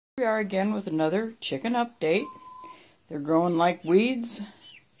We are again with another chicken update. They're growing like weeds.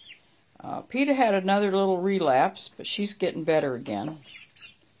 PETA had another little relapse, but she's getting better again.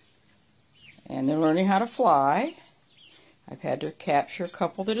 And they're learning how to fly. I've had to capture a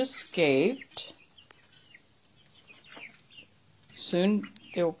couple that escaped. Soon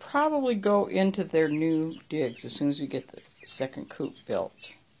they'll probably go into their new digs as soon as we get the second coop built.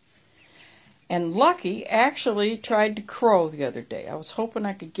 And Lucky actually tried to crow the other day. I was hoping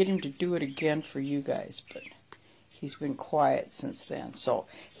I could get him to do it again for you guys, but he's been quiet since then. So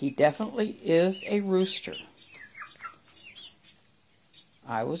he definitely is a rooster.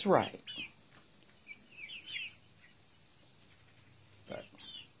 I was right. But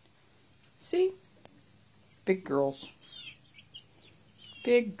see? Big girls.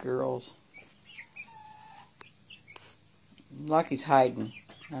 Big girls. Lucky's hiding.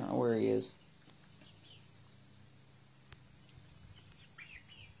 I don't know where he is.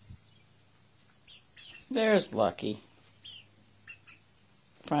 There's Lucky.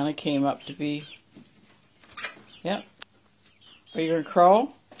 Finally came up to be. Yep. Are you going to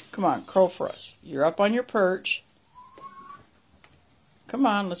crow? Come on, crow for us. You're up on your perch. Come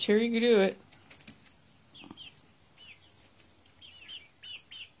on, let's hear you do it.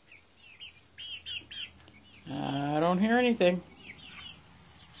 I don't hear anything.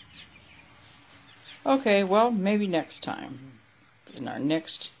 Okay, well, maybe next time in our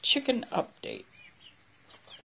next chicken update.